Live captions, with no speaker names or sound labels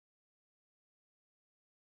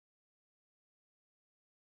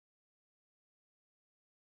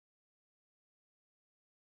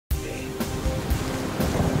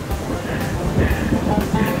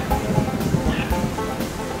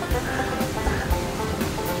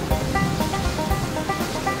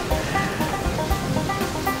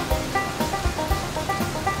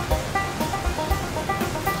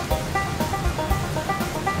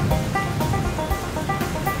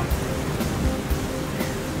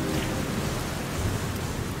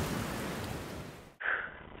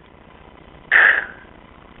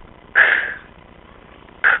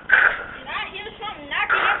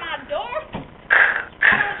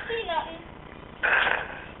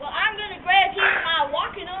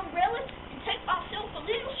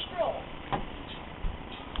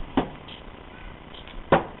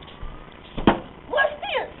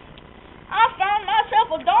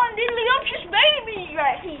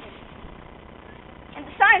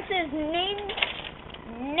friend says, name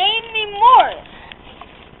me Morris.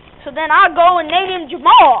 So then I go and name him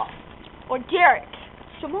Jamal or Derrick.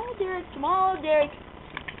 Jamal Derrick.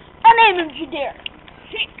 I name him Derrick.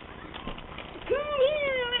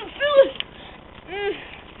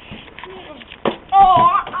 Oh,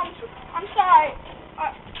 I'm sorry.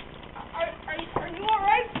 Are you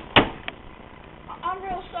alright? I'm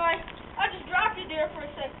real sorry. I just dropped you there for a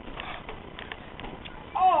second.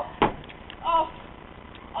 Oh,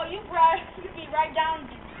 you'd be right down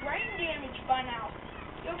to brain damage by now.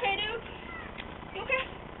 You okay, dude? You okay?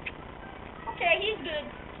 Okay, he's good.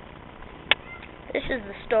 This is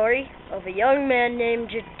the story of a young man named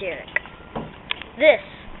Derrick. This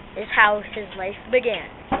is how his life began.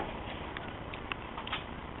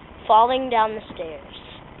 Falling down the stairs.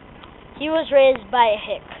 He was raised by a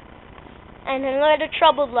hick, and he led a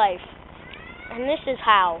troubled life, and this is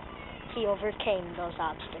how he overcame those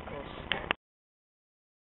obstacles.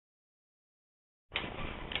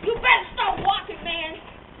 You better start walking, man.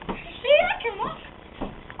 See, I can walk.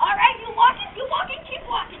 Alright, you walking, keep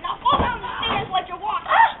walking. Now fall down the stairs like you're walking.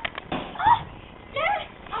 Dad,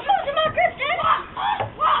 I'm losing my grip, Dad. I'm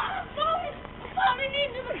falling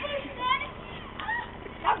into the place, Daddy.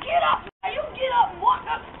 Now get up. You get up and walk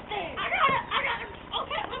up the stairs. I got it.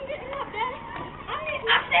 Okay, I'm getting up, Daddy.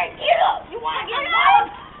 I said get up. You want to get walloped?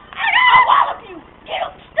 I'll wallop you. Get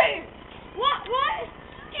up the stairs. What?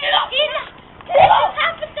 Get up. This is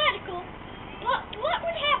hypothetical. What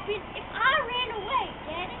would happen if I ran away,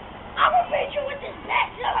 Daddy? I will beat you with this bat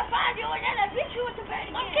till I find you, and then I beat you with the bat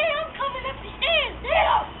again. Okay, I'm coming up the stairs. Get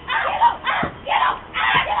up.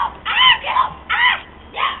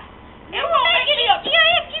 Yeah. You won't make it up.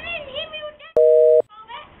 Yeah, you didn't hit me with that ball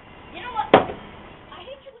bat. You know what? I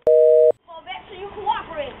hit you with the ball bat so you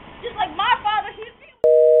cooperate. Just like my father hit me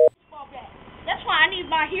with the ball bat. That's why I need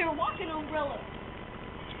my here walking umbrella.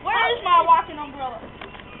 Where is my walking umbrella?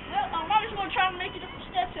 Well, I'm just going to try to make it up the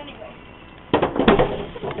steps anyway.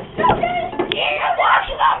 Okay. Get your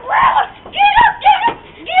walking umbrella. Get up.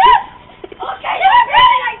 Okay, that's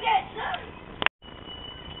right, I guess.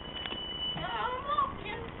 I'm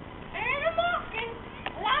walking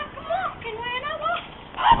like I'm walking when I walk.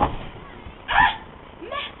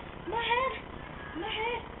 My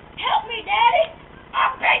head. Help me, Daddy.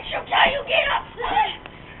 I'll bet you till you get up, son.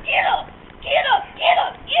 Get up.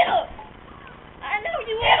 I know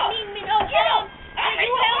you won't need me no help.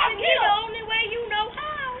 You helping me the only way you know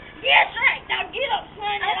how. Yes, right. Now get up,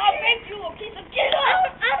 son, and I'll make you a piece of get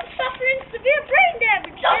up. I'm suffering severe brain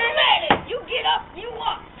damage. Doesn't matter. You get up. You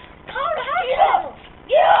walk. Call the hospital.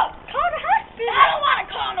 Get up. Call the hospital. I don't want to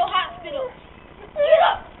call no hospital. Get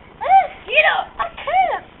up. I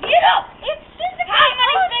can't. Get up. It's physically. How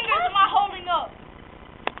many fingers am I holding up?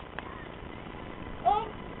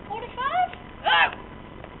 45?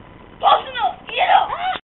 Close enough. Get up.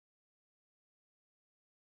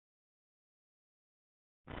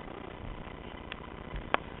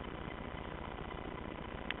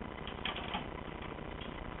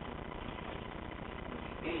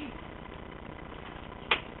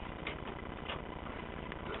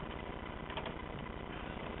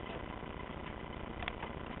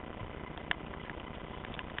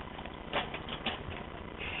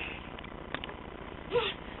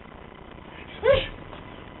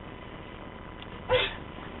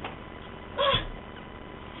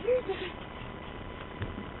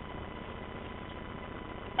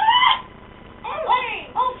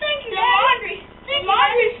 Oh, thank you, Daddy. The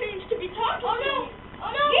laundry seems to be talking to me.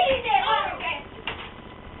 Oh, no. Get in there. Okay.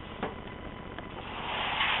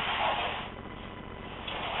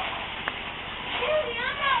 Daddy,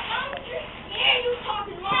 I'm not hungry. Yeah, you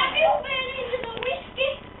talking laundry. Have you been into the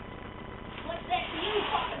whiskey? What's that to you,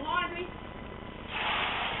 talking laundry?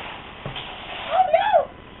 Oh,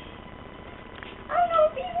 no. I'm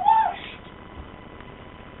going to be washed.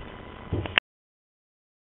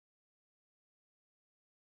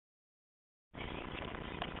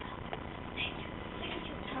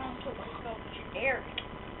 Derrick.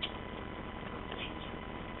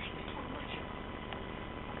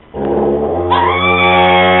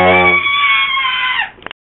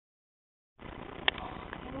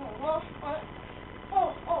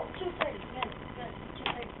 Oh, 2:30. Good.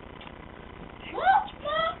 2:30.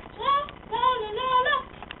 La.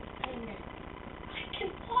 Amen.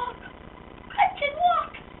 I can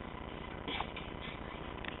walk.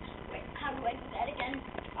 Wait, how do I do that again?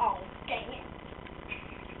 Oh, dang it.